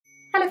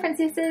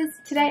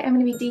princesses! Today I'm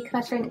going to be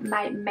decluttering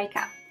my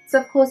makeup. So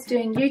of course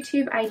doing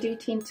YouTube I do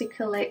tend to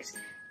collect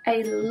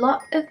a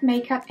lot of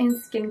makeup and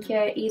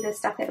skincare, either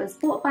stuff that was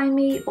bought by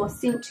me or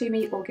sent to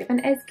me or given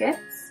as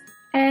gifts.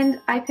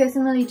 And I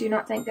personally do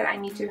not think that I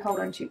need to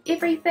hold on to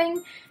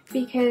everything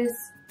because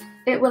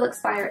it will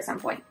expire at some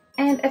point.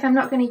 And if I'm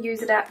not going to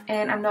use it up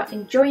and I'm not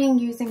enjoying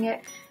using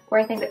it, or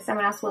I think that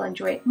someone else will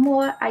enjoy it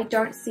more, I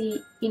don't see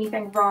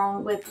anything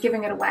wrong with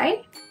giving it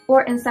away.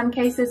 Or in some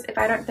cases, if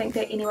I don't think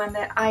that anyone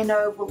that I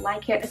know will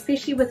like it,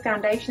 especially with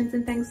foundations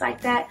and things like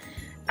that,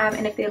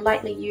 and if they're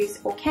lightly used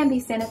or can be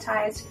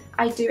sanitized,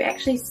 I do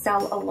actually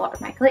sell a lot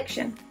of my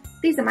collection.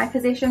 These are my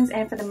possessions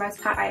and for the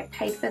most part I have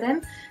paid for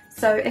them.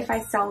 So if I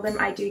sell them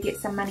I do get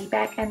some money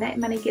back and that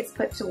money gets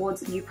put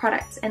towards new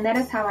products, and that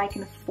is how I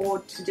can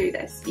afford to do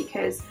this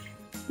because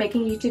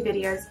making YouTube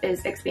videos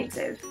is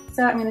expensive.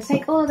 So I'm going to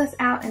take all of this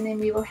out and then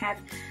we will have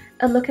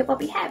a look at what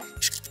we have.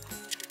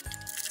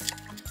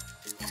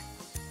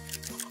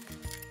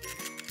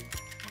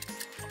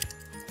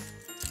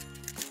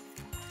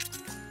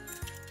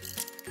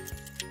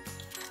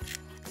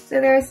 So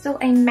there is still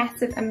a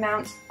massive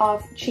amount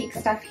of cheek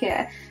stuff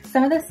here.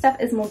 Some of this stuff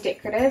is more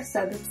decorative,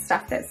 so the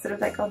stuff that's sort of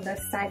like on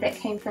this side that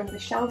came from the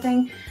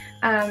shelving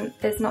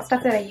is not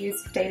stuff that I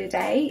use day to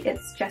day.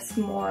 It's just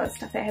more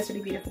stuff that has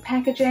really beautiful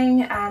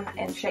packaging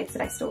and shades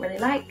that I still really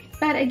like.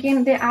 But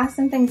again, there are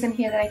some things in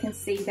here that I can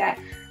see that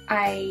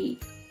I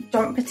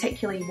don't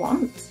particularly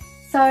want.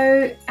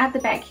 So at the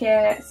back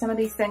here, some of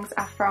these things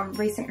are from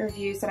recent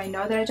reviews that I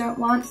know that I don't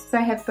want. So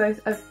I have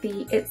both of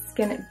the It's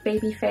Skin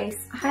Baby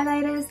Face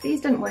highlighters.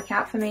 These didn't work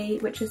out for me,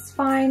 which is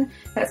fine.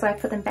 That's why I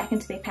put them back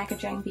into their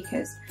packaging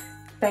because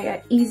they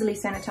are easily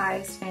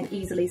sanitized and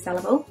easily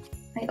sellable.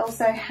 I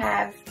also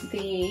have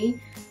the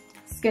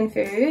Skin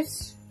Food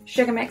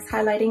Sugar Mix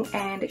Highlighting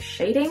and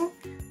Shading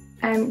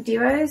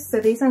duos. So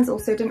these ones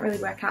also didn't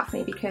really work out for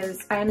me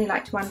because I only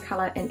liked one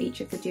colour in each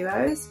of the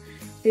duos.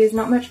 There's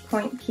not much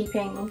point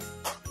keeping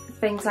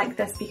things like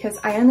this because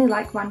I only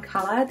like one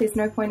colour. There's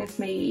no point of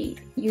me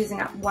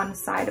using up one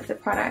side of the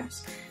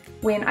product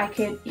when I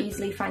could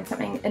easily find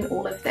something in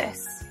all of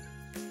this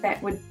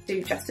that would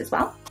do just as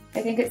well.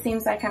 I think it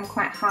seems like I'm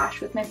quite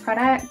harsh with my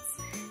products,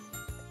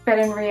 but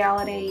in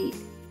reality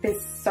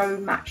there's so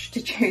much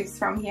to choose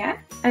from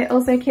here. I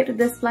also kept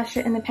this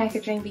blusher in the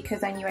packaging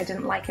because I knew I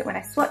didn't like it when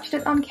I swatched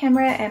it on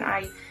camera, and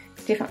I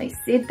definitely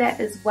said that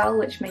as well,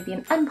 which may be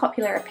an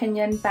unpopular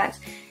opinion, but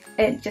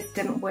it just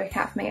didn't work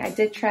out for me. I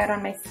did try it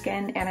on my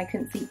skin and I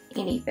couldn't see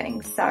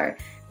anything, so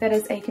that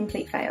is a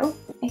complete fail.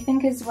 I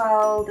think as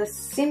well the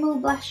Semble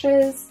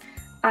blushes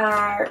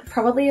are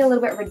probably a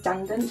little bit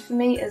redundant for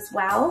me as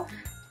well.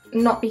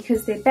 Not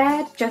because they're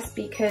bad, just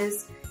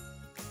because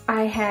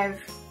I have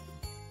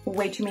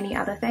way too many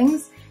other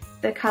things.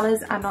 The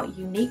colours are not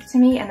unique to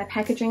me and the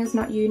packaging is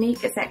not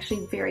unique. It's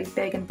actually very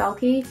big and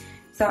bulky,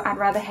 so I'd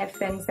rather have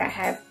things that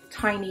have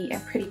tiny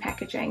and pretty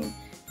packaging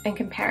in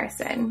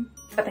comparison,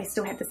 but they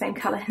still have the same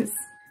colours.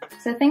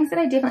 So things that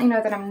I definitely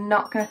know that I'm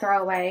not going to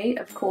throw away,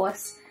 of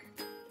course,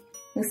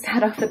 we'll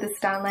start off with the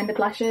Stylenander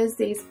blushes.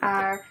 These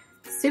are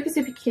super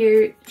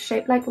cute,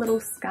 shaped like little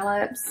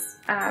scallops,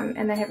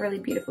 and they have really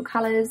beautiful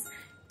colours.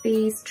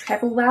 These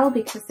travel well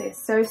because they're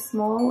so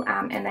small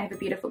and they have a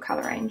beautiful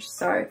colour range,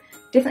 so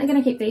definitely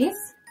going to keep these.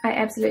 I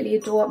absolutely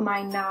adore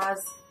my NARS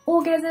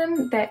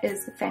Orgasm, that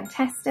is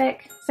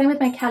fantastic. Same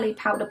with my Cali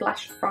powder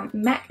blush from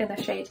MAC in the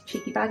shade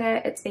Cheeky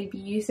Bugger. It's a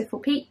beautiful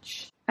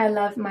peach. I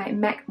love my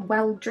MAC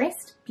Well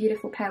Dressed,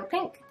 beautiful pale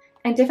pink.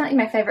 And definitely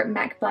my favourite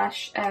MAC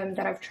blush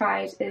that I've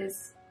tried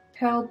is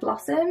Pearl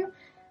Blossom.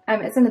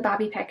 It's in the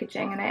Barbie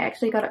packaging and I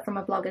actually got it from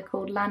a blogger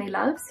called Lani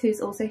Loves,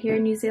 who's also here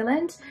in New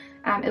Zealand.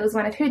 It was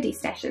one of her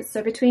destashes,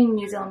 so between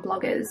New Zealand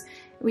bloggers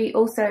we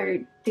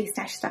also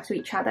destash stuff to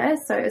each other,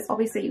 so it's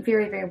obviously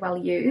very well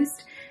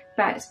used.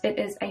 But it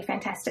is a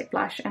fantastic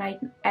blush and I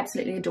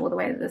absolutely adore the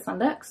way that this one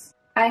looks.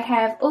 I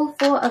have all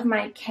four of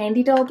my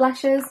Candy Doll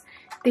blushes.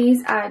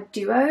 These are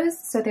duos,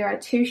 so there are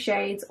two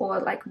shades or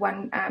like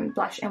one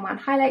blush and one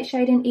highlight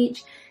shade in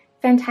each.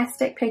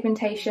 Fantastic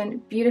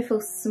pigmentation,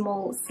 beautiful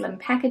small slim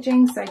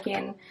packaging, so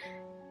again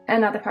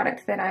another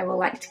product that I will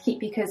like to keep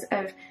because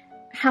of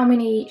how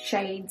many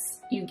shades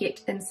you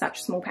get in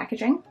such small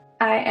packaging.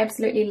 I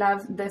absolutely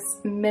love this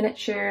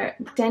miniature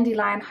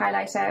dandelion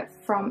highlighter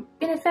from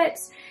Benefit.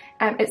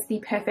 It's the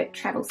perfect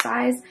travel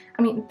size.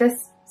 I mean,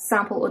 this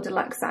sample or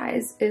deluxe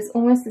size is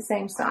almost the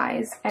same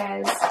size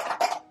as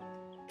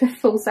the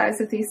full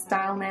size of these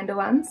Stylenander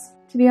ones.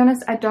 To be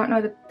honest, I don't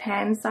know the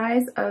pan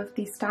size of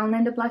the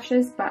Stylenander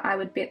blushes, but I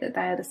would bet that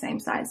they are the same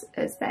size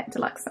as that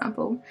deluxe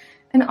sample.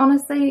 And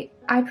honestly,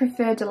 I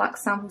prefer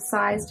deluxe sample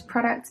sized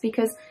products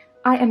because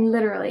I am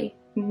literally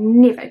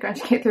never going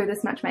to get through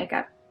this much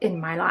makeup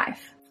in my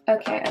life.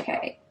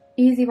 Okay.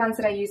 Easy ones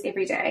that I use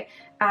every day.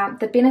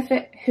 The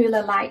Benefit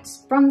Hoola Light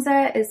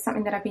Bronzer is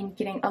something that I've been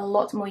getting a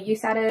lot more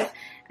use out of.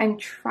 I'm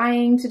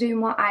trying to do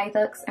more eye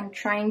looks. I'm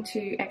trying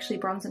to actually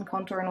bronze and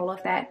contour and all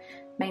of that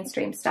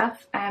mainstream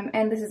stuff,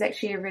 and this is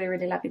actually a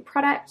really lovely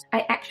product.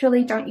 I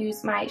actually don't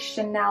use my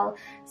Chanel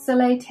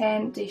Soleil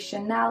Tan de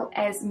Chanel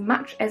as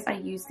much as I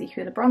use the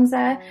Huda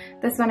bronzer.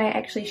 This one I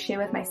actually share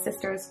with my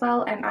sister as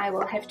well, and I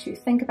will have to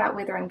think about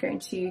whether I'm going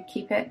to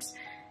keep it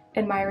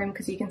in my room,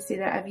 because you can see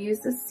that I've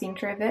used the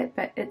center of it,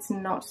 but it's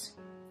not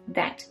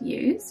that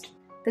used.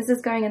 This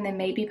is going in the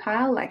maybe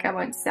pile, like I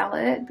won't sell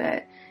it,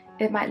 but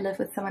it might live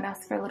with someone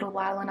else for a little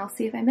while and I'll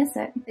see if I miss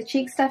it. The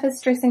cheek stuff is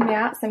stressing me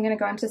out, so I'm going to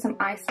go into some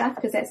eye stuff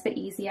because that's a bit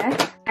easier.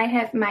 I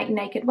have my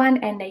Naked 1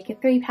 and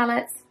Naked 3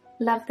 palettes.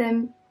 Love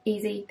them,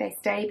 easy, they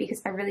stay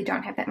because I really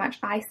don't have that much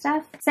eye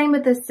stuff. Same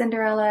with this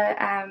Cinderella,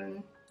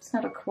 it's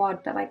not a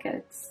quad but like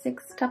a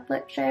 6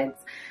 lip shades.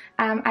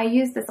 I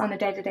use this on a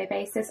day-to-day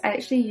basis. I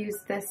actually use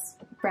this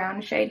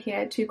brown shade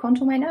here to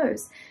contour my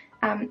nose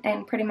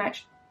and pretty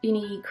much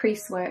any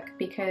crease work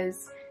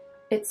because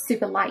it's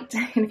super light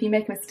and if you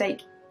make a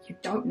mistake you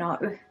don't know.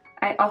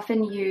 I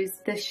often use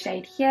this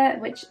shade here,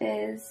 which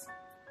is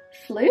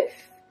Floof,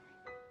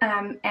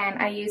 and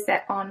I use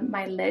that on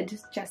my lid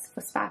just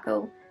for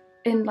sparkle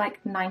in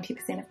like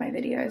 90% of my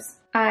videos.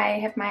 I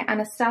have my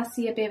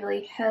Anastasia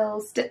Beverly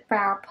Hills Dip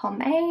Brow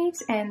Pomade,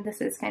 and this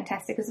is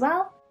fantastic as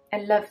well. I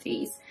love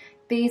these.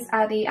 These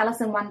are the Alice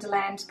in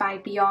Wonderland by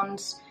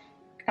Beyond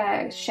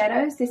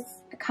shadows. This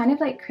kind of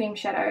like cream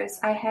shadows.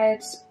 I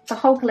had the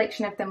whole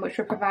collection of them which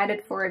were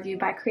provided for review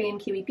by Korean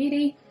Kiwi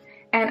Beauty.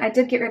 And I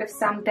did get rid of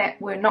some that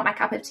were not my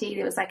cup of tea.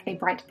 There was like a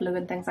bright blue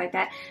and things like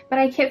that. But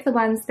I kept the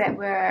ones that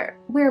were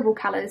wearable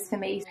colours for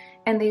me.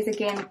 And these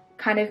again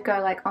kind of go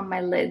like on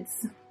my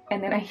lids.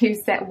 And then I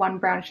used that one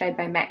brown shade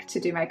by MAC to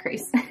do my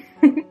crease.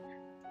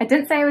 I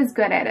didn't say I was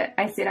good at it,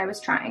 I said I was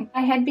trying.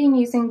 I had been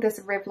using this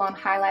Revlon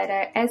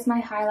highlighter as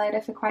my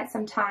highlighter for quite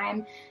some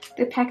time.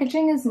 The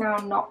packaging is now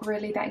not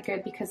really that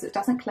good because it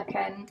doesn't click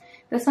in.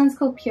 This one's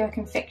called Pure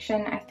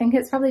Confection. I think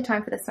it's probably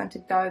time for this one to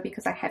go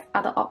because I have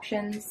other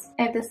options.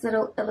 I have this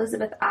little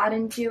Elizabeth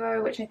Arden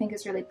duo which I think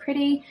is really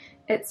pretty.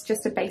 It's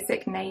just a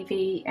basic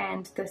navy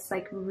and this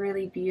like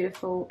really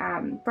beautiful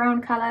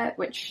brown colour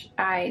which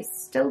I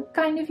still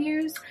kind of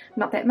use.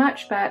 Not that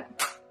much but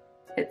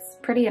it's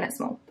pretty and it's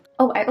small.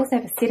 Oh, I also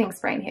have a setting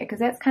spray in here because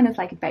that's kind of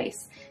like a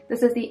base.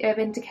 This is the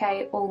Urban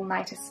Decay All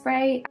Nighter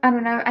Spray. I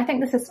don't know, I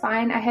think this is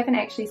fine. I haven't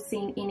actually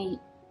seen any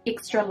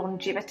extra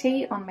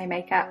longevity on my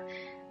makeup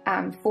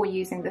for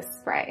using this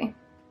spray,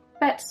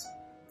 but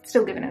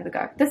still giving it a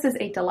go. This is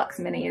a deluxe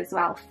mini as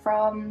well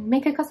from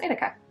Mika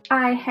Cosmetica.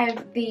 I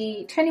have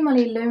the Tony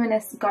Moly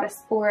Luminous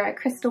Goddess Aura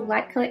Crystal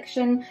Light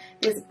Collection.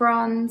 There's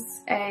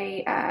bronze,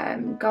 a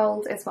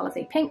gold, as well as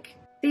a pink.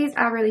 These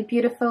are really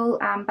beautiful,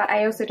 but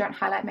I also don't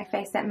highlight my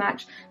face that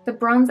much. The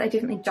bronze I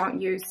definitely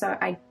don't use, so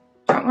I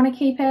don't want to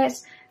keep it.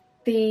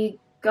 The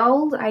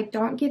gold I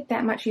don't get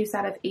that much use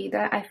out of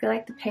either. I feel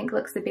like the pink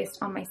looks the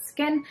best on my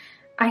skin.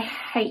 I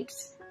hate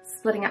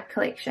splitting up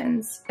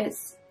collections.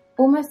 It's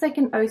almost like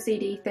an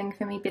OCD thing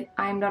for me, but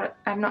I'm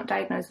not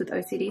diagnosed with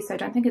OCD, so I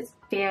don't think it's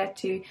fair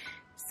to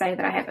say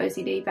that I have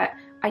OCD, but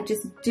I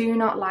just do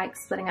not like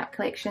splitting up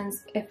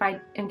collections. If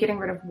I am getting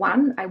rid of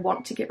one, I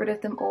want to get rid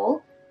of them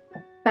all.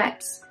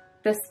 But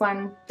this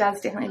one does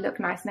definitely look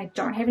nice and I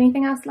don't have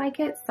anything else like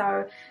it,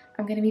 so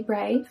I'm going to be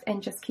brave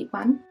and just keep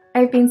one.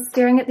 I've been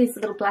staring at these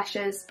little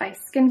blushes by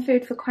Skin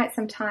Food for quite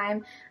some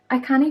time. I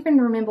can't even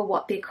remember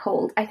what they're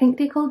called. I think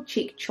they're called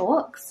Cheek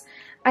Chalks.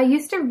 I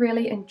used to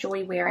really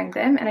enjoy wearing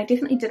them and I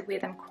definitely did wear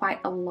them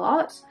quite a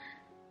lot,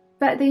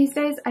 but these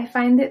days I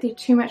find that they're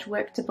too much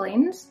work to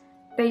blend.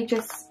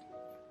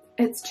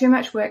 It's too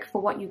much work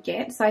for what you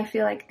get, so I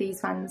feel like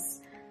these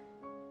ones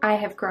I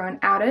have grown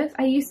out of.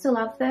 I used to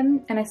love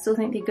them and I still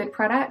think they're good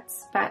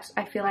products, but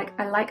I feel like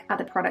I like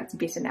other products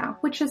better now,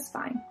 which is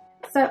fine.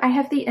 So I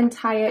have the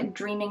entire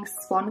Dreaming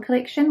Swan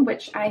collection,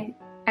 which I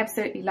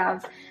absolutely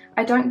love.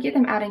 I don't get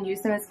them out and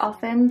use them as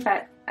often,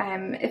 but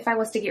if I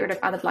was to get rid of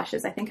other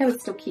blushes, I think I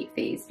would still keep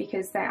these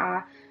because they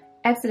are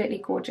absolutely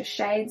gorgeous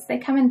shades. They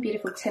come in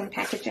beautiful tin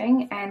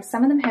packaging and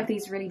some of them have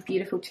these really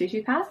beautiful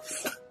tutu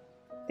puffs.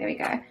 There we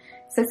go.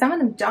 So some of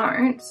them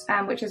don't,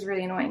 which is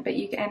really annoying, but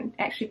you can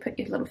actually put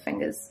your little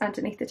fingers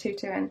underneath the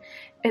tutu and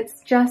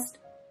it's just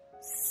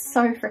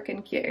so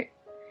freaking cute.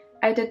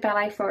 I did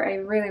ballet for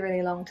a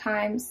really long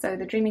time, so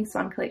the Dreaming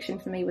Swan collection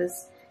for me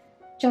was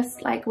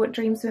just like what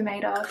dreams were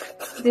made of.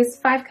 There's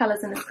 5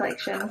 colours in this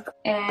collection,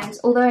 and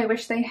although I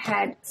wish they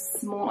had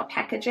smaller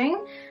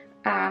packaging,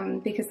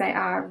 because they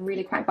are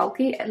really quite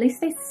bulky, at least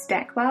they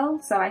stack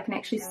well, so I can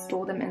actually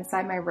store them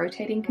inside my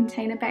rotating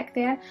container back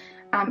there,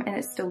 and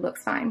it still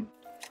looks fine.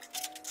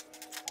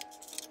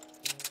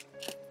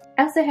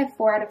 I also have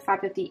 4 out of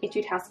 5 of the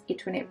Etude House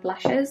Eternette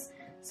blushes.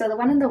 So the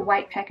one in the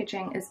white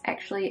packaging is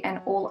actually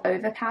an all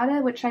over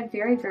powder, which I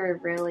very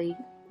rarely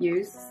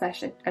use,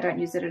 I don't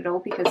use it at all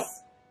because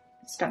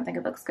I just don't think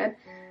it looks good.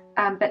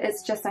 But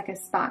it's just like a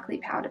sparkly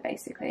powder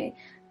basically.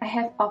 I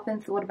have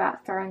often thought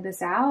about throwing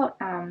this out,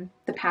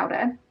 the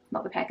powder,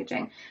 not the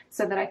packaging,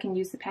 so that I can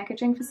use the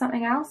packaging for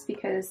something else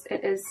because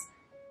it is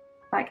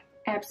like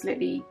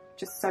absolutely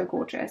just so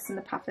gorgeous and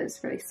the puff is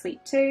really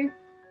sweet too.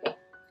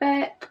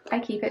 But I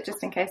keep it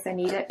just in case I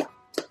need it.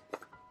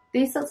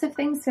 These sorts of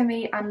things for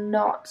me are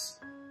not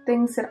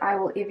things that I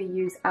will ever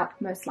use up,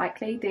 most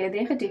likely. They're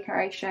there for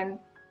decoration.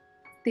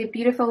 They're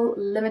beautiful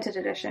limited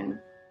edition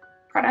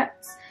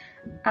products,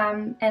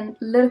 and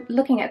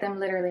looking at them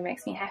literally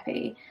makes me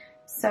happy.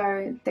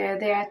 So they're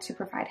there to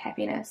provide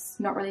happiness,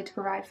 not really to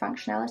provide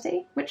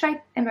functionality, which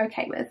I am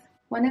okay with.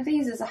 One of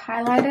these is a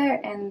highlighter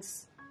and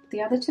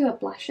the other two are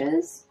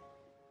blushes.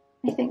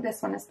 I think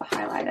this one is the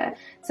highlighter.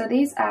 So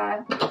these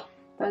are,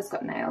 those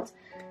got nailed.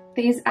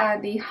 These are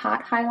the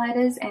heart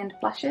highlighters and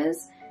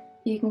blushes.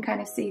 You can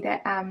kind of see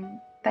that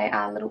they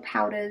are little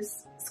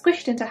powders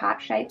squished into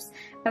heart shapes,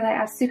 but they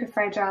are super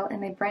fragile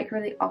and they break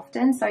really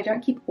often, so I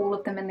don't keep all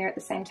of them in there at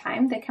the same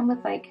time. They come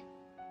with like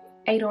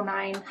 8 or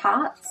 9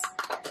 hearts.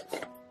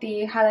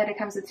 The highlighter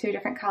comes with 2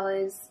 different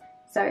colours,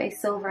 so a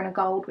silver and a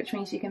gold, which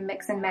means you can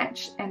mix and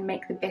match and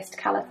make the best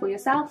colour for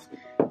yourself.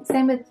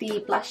 Same with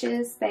the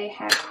blushes. They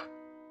have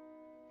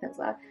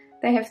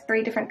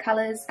 3 different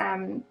colours,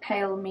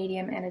 pale,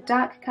 medium and a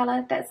dark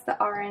colour. That's the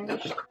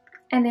orange.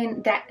 And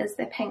then that is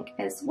the pink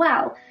as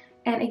well.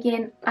 And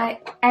again, I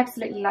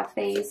absolutely love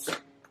these,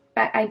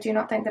 but I do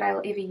not think that I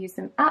will ever use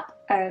them up.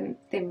 They're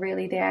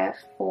really there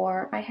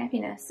for my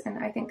happiness,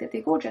 and I think that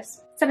they're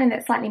gorgeous. Something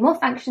that's slightly more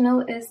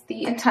functional is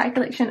the entire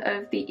collection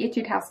of the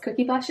Etude House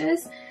Cookie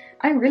Blushes.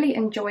 I really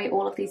enjoy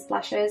all of these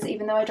blushes,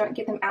 even though I don't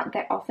get them out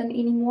that often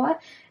anymore,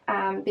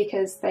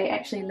 because they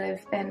actually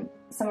live in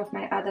some of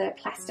my other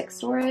plastic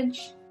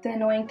storage. The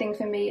annoying thing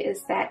for me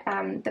is that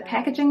the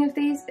packaging of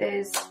these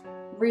is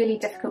really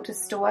difficult to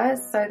store,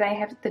 so they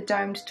have the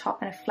domed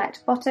top and a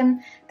flat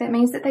bottom. That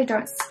means that they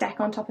don't stack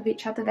on top of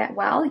each other that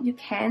well. You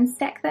can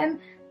stack them,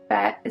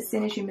 but as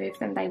soon as you move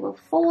them they will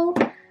fall.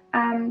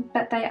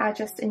 But they are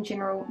just in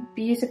general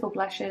beautiful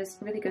blushes,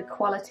 really good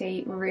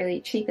quality, really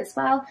cheap as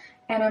well,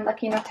 and I'm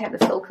lucky enough to have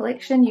the full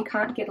collection. You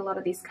can't get a lot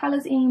of these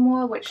colours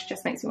anymore, which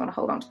just makes me want to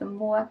hold on to them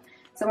more.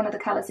 So one of the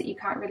colours that you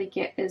can't really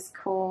get is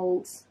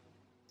called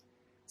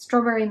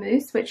Strawberry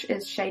Mousse, which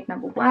is shade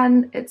number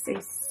 1. It's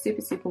a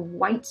super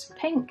white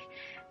pink.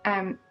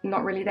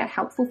 Not really that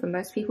helpful for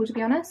most people, to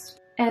be honest.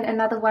 And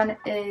another one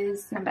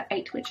is number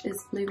 8, which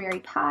is Blueberry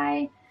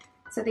Pie.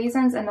 So these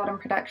ones are not in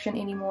production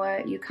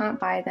anymore. You can't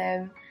buy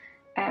them.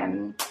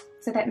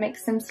 So that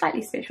makes them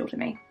slightly special to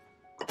me.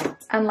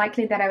 It's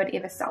unlikely that I would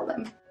ever sell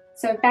them.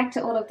 So back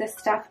to all of this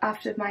stuff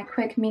after my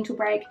quick mental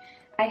break.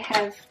 I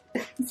have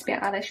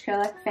Spare Eyelash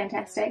Curler,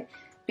 fantastic.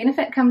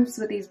 Benefit comes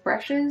with these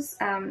brushes.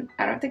 I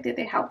don't think that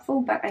they're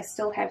helpful, but I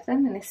still have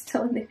them and they're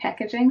still in their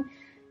packaging.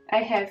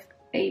 I have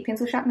a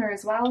pencil sharpener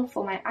as well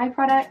for my eye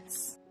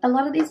products. A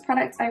lot of these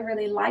products I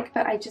really like,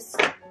 but I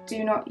just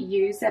do not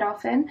use that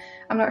often.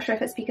 I'm not sure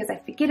if it's because I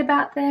forget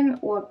about them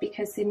or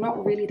because they're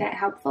not really that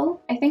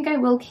helpful. I think I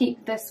will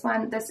keep this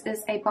one. This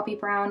is a Bobbi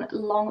Brown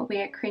Long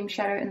Wear Cream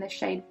Shadow in the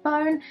shade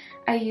Bone.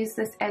 I use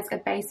this as a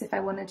base if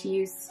I wanted to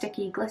use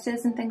sticky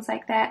glitters and things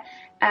like that,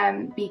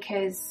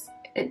 because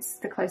it's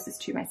the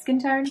closest to my skin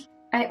tone.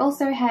 I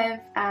also have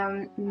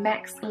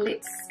MAC's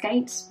Let's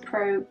Skate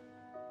Pro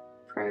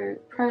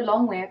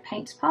Longwear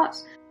Paint Pot.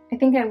 I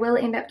think I will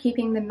end up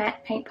keeping the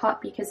matte paint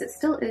pot because it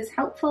still is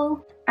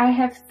helpful. I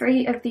have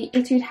 3 of the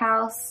Etude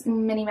House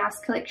Minnie Mouse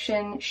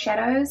Collection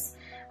shadows.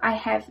 I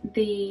have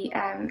the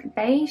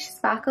beige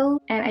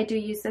sparkle, and I do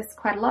use this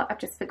quite a lot. I've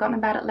just forgotten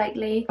about it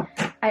lately.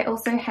 I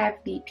also have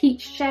the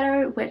peach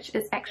shadow, which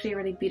is actually a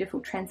really beautiful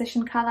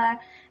transition colour.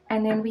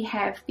 And then we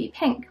have the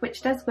pink,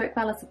 which does work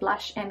well as a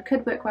blush and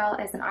could work well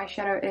as an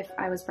eyeshadow if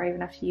I was brave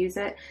enough to use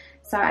it.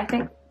 So I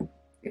think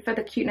for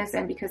the cuteness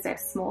and because they're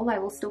small, I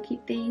will still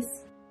keep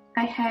these.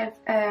 I have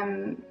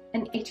an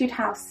Etude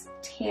House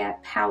Tear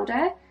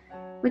Powder,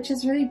 which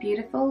is really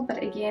beautiful,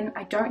 but again,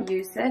 I don't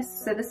use this.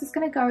 So this is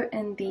going to go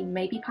in the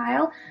maybe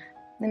pile.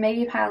 The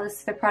maybe pile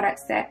is for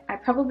products that I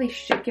probably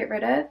should get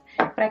rid of,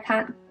 but I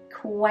can't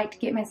quite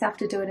get myself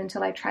to do it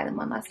until I try them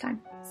one last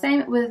time.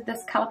 Same with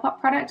this Colourpop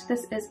product.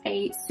 This is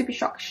a Super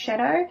Shock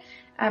Shadow.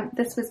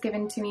 This was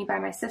given to me by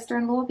my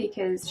sister-in-law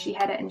because she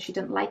had it and she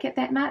didn't like it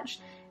that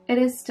much. It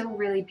is still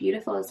really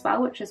beautiful as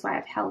well, which is why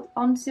I've held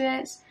onto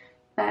it.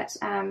 But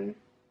oh,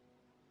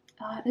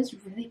 it is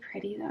really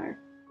pretty though.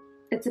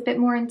 It's a bit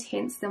more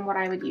intense than what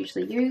I would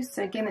usually use,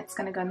 so again it's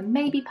going to go in the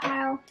maybe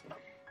pile.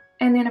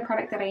 And then a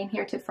product that I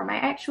inherited from my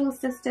actual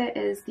sister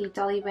is the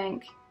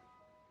Dollywink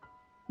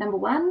number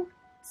 1,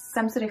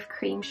 some sort of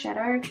cream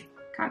shadow,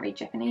 can't read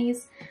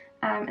Japanese,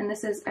 and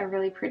this is a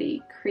really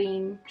pretty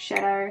cream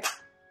shadow,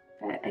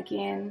 but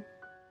again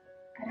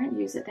I don't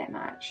use it that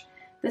much.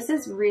 This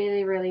is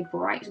really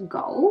bright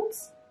gold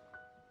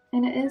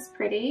and it is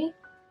pretty.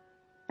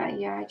 But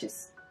yeah,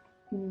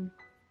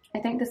 I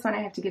think this one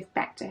I have to give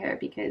back to her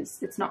because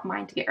it's not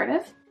mine to get rid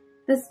of.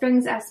 This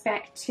brings us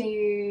back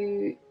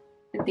to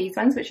these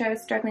ones, which I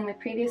was struggling with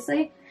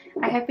previously.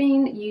 I have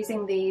been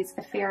using these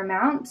a fair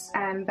amount,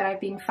 but I've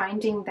been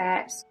finding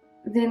that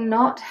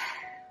they're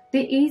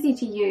easy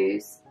to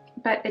use,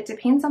 but it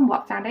depends on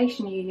what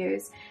foundation you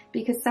use,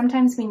 because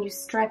sometimes when you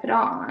strap it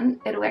on,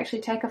 it'll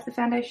actually take off the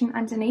foundation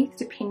underneath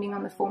depending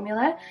on the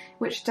formula,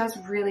 which does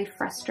really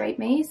frustrate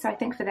me. So I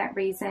think for that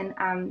reason,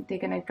 they're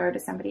going to go to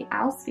somebody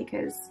else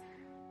because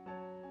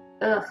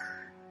ugh,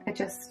 I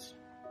just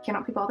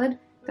cannot be bothered,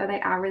 though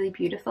they are really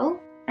beautiful.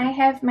 I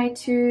have my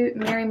two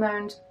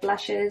Merrymonde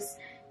blushes.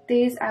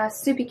 These are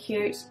super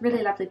cute,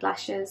 really lovely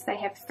blushes. They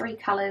have 3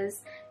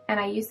 colours and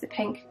I use the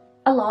pink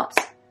a lot.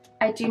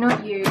 I do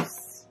not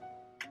use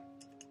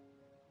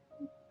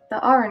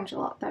the orange a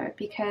lot though,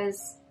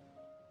 because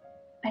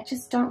I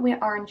just don't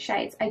wear orange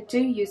shades. I do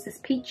use this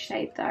peach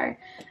shade though.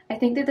 I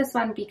think that this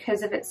one,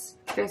 because of its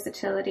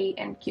versatility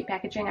and cute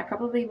packaging, I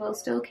probably will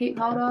still keep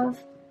hold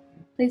of.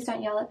 Please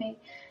don't yell at me.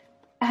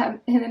 And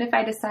then if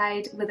I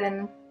decide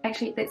within,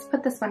 actually let's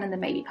put this one in the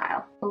maybe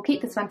pile. We'll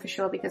keep this one for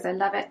sure because I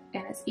love it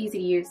and it's easy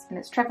to use and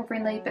it's travel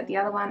friendly, but the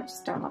other one, I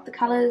just don't love the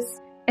colours.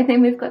 And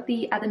then we've got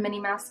the other Minnie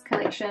Mouse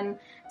collection.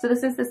 So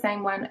this is the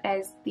same one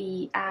as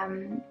the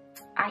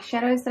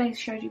eyeshadows that I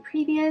showed you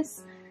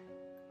previous.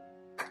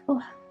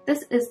 Oh,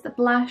 this is the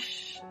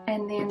blush,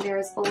 and then there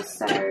is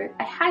also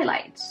a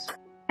highlight.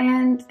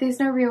 And there's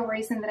no real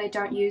reason that I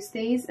don't use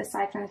these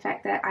aside from the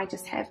fact that I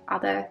just have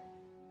other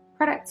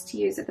products to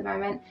use at the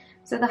moment.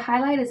 So the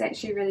highlight is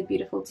actually really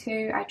beautiful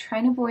too. I try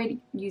and avoid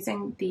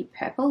using the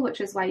purple,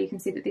 which is why you can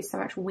see that there's so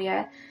much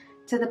wear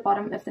to the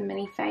bottom of the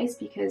mini face,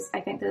 because I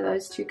think that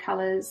those two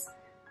colours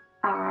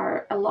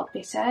are a lot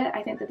better.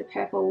 I think that the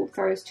purple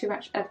throws too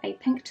much of a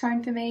pink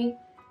tone for me,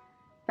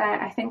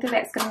 but I think that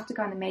that's going to have to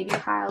go in the maybe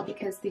pile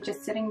because they're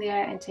just sitting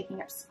there and taking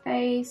up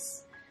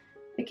space.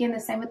 Again, the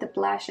same with the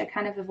blush. I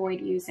kind of avoid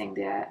using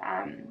the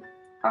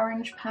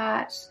orange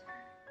part,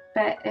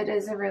 but it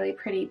is a really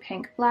pretty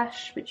pink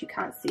blush, which you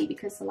can't see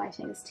because the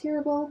lighting is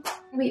terrible.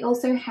 We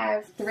also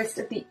have the rest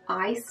of the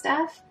eye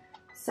stuff.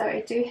 So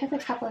I do have a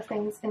couple of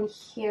things in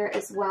here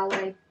as well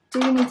that I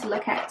do need to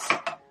look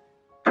at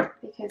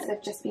because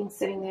they've just been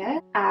sitting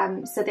there.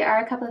 So there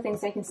are a couple of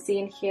things I can see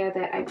in here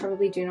that I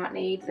probably do not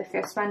need. The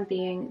first one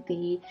being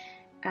the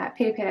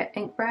Peter Peter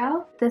Ink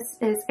Brow. This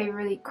is a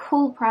really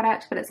cool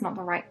product, but it's not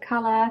the right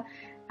colour.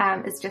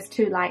 It's just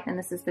too light and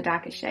this is the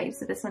darkest shade,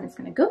 so this one is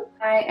going to go.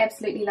 I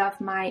absolutely love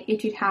my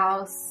Etude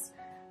House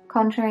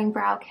contouring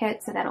brow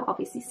kit, so that'll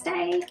obviously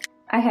stay.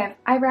 I have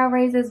eyebrow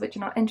razors, which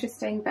are not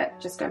interesting, but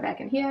just go back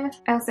in here.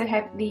 I also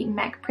have the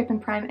MAC Prep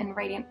and Prime in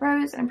Radiant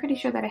Rose. I'm pretty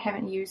sure that I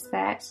haven't used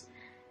that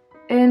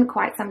in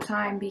quite some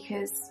time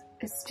because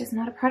it's just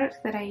not a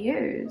product that I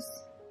use.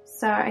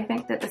 So I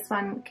think that this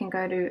one can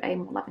go to a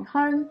more loving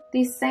home.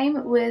 The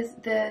same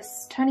with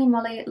this Tony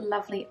Moly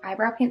Lovely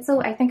Eyebrow Pencil.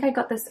 I think I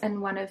got this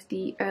in one of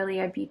the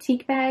earlier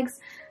boutique bags,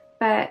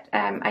 but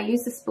I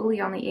use the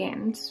spoolie on the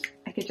end.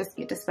 I could just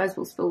get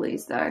disposable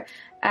spoolies though.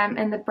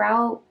 And the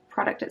brow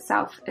product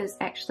itself is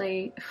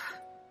actually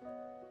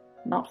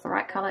not the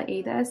right color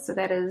either, so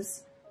that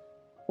is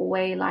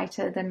way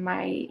lighter than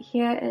my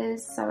hair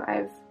is. So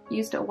I've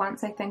used it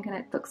once I think and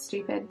it looks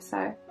stupid,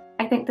 so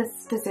I think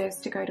this deserves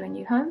to go to a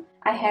new home.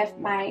 I have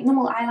my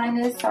normal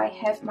eyeliners, so I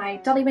have my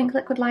Dolly Wink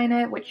liquid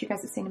liner, which you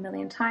guys have seen a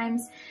million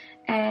times,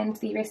 and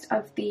the rest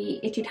of the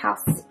Etude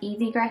House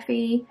Easy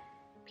Graphy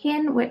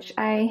pen, which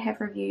I have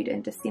reviewed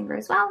in December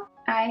as well.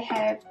 I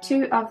have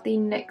 2 of the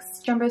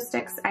NYX Jumbo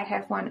Sticks. I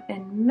have one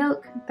in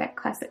Milk, that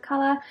classic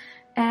colour,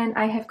 and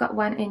I have got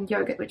one in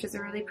Yogurt, which is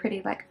a really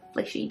pretty like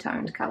fleshy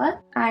toned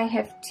colour. I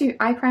have 2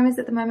 eye primers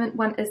at the moment.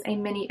 One is a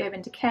mini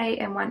Urban Decay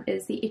and one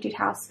is the Etude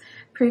House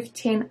Proof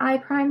 10 Eye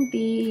Prime.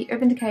 The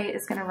Urban Decay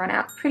is going to run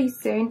out pretty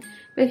soon,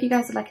 but if you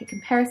guys would like a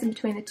comparison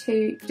between the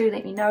two, do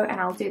let me know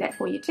and I'll do that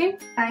for you too.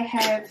 I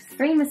have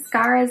 3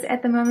 mascaras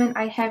at the moment.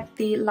 I have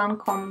the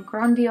Lancome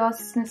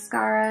Grandiose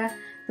mascara.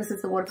 This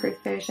is the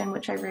waterproof version,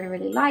 which I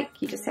really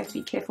like. You just have to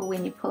be careful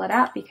when you pull it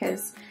out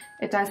because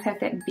it does have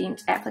that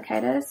bent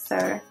applicator,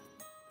 so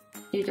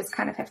you just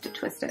kind of have to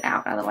twist it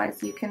out,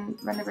 otherwise you can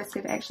run the risk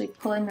of actually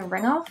pulling the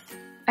ring off.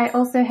 I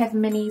also have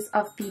minis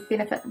of the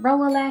Benefit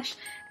Roller Lash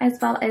as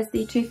well as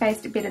the Too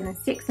Faced Better Than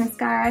Sex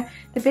mascara.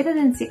 The Better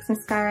Than Sex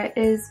mascara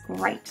is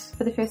great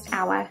for the first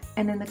hour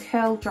and then the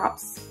curl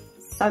drops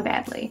so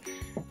badly.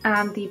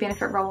 The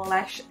Benefit Roller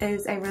Lash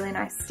is a really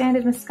nice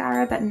standard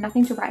mascara, but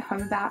nothing to write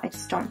home about. I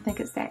just don't think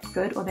it's that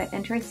good or that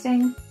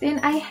interesting. Then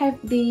I have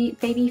the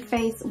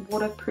Babyface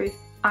Waterproof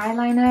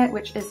Eyeliner,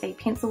 which is a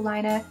pencil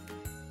liner.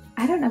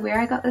 I don't know where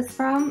I got this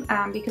from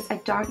because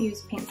I don't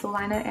use pencil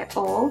liner at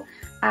all,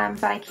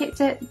 but I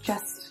kept it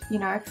just, you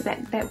know, for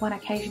that one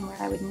occasion where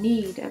I would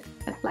need a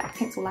black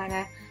pencil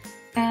liner,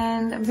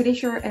 and I'm pretty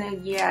sure in a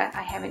year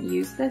I haven't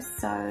used this,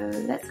 so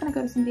that's going to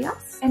go to somebody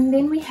else. And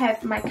then we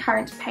have my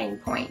current pain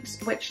point,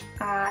 which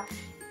are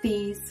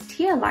these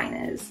tear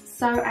liners.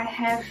 So I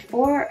have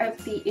 4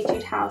 of the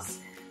Etude House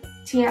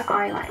tear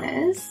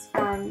eyeliners,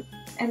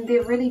 and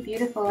they're really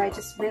beautiful. I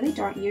just really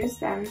don't use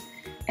them.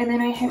 And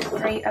then I have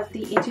 3 of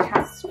the Etude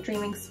House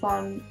Dreaming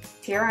Swan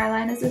tear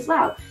eyeliners as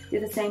well. They're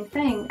the same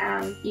thing.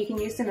 You can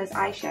use them as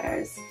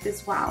eyeshadows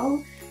as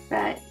well,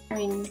 but I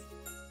mean,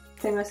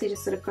 they mostly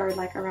just sort of go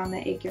like around the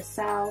egg your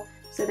cell.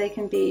 So they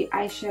can be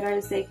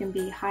eyeshadows, they can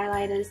be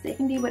highlighters, they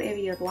can be whatever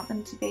you'd want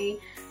them to be.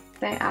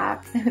 They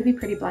would be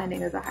pretty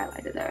blinding as a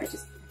highlighter though. I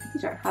just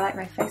don't highlight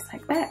my face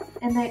like that.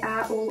 And they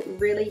are all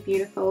really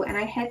beautiful, and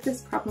I had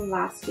this problem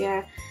last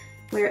year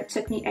where it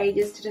took me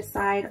ages to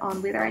decide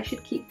on whether I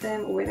should keep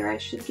them or whether I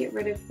should get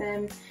rid of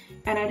them,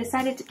 and I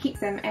decided to keep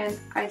them, and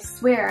I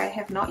swear I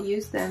have not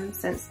used them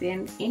since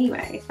then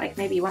anyway, like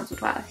maybe once or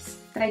twice,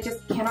 but I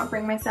just cannot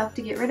bring myself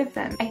to get rid of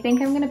them. I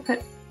think I'm going to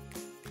put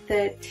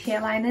the tear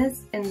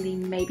liners in the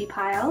maybe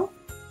pile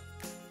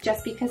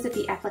just because of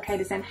the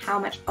applicators and how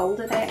much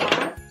older they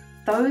are.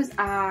 Those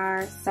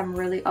are some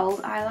really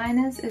old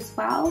eyeliners as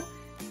well,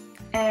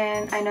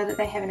 and I know that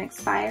they have an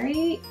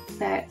expiry,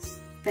 but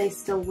they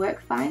still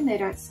work fine, they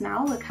don't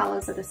smell, the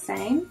colours are the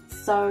same,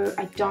 so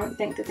I don't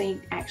think that they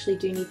actually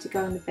do need to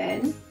go in the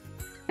bin.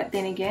 But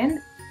then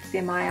again,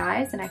 they're my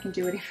eyes and I can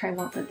do whatever I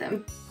want with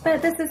them.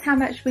 But this is how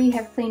much we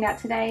have cleaned out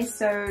today,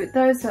 so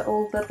those are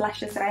all the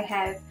blushes that I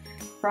have.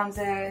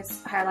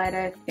 Bronzers,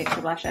 highlighter,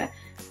 extra blusher.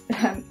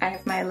 I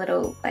have my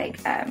little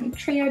like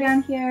trio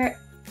down here,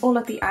 all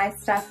of the eye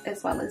stuff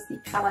as well as the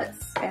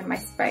palettes, and my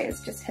spray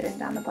is just hidden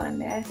down the bottom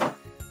there.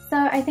 So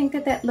I think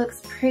that that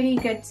looks pretty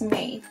good to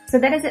me. So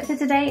that is it for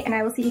today, and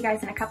I will see you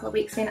guys in a couple of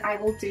weeks when I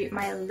will do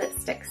my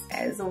lipsticks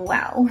as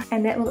well.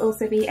 And that will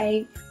also be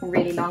a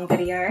really long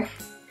video.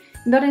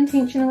 Not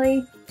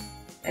intentionally,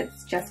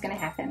 it's just gonna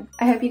happen.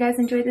 I hope you guys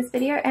enjoyed this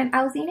video, and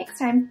I'll see you next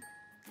time.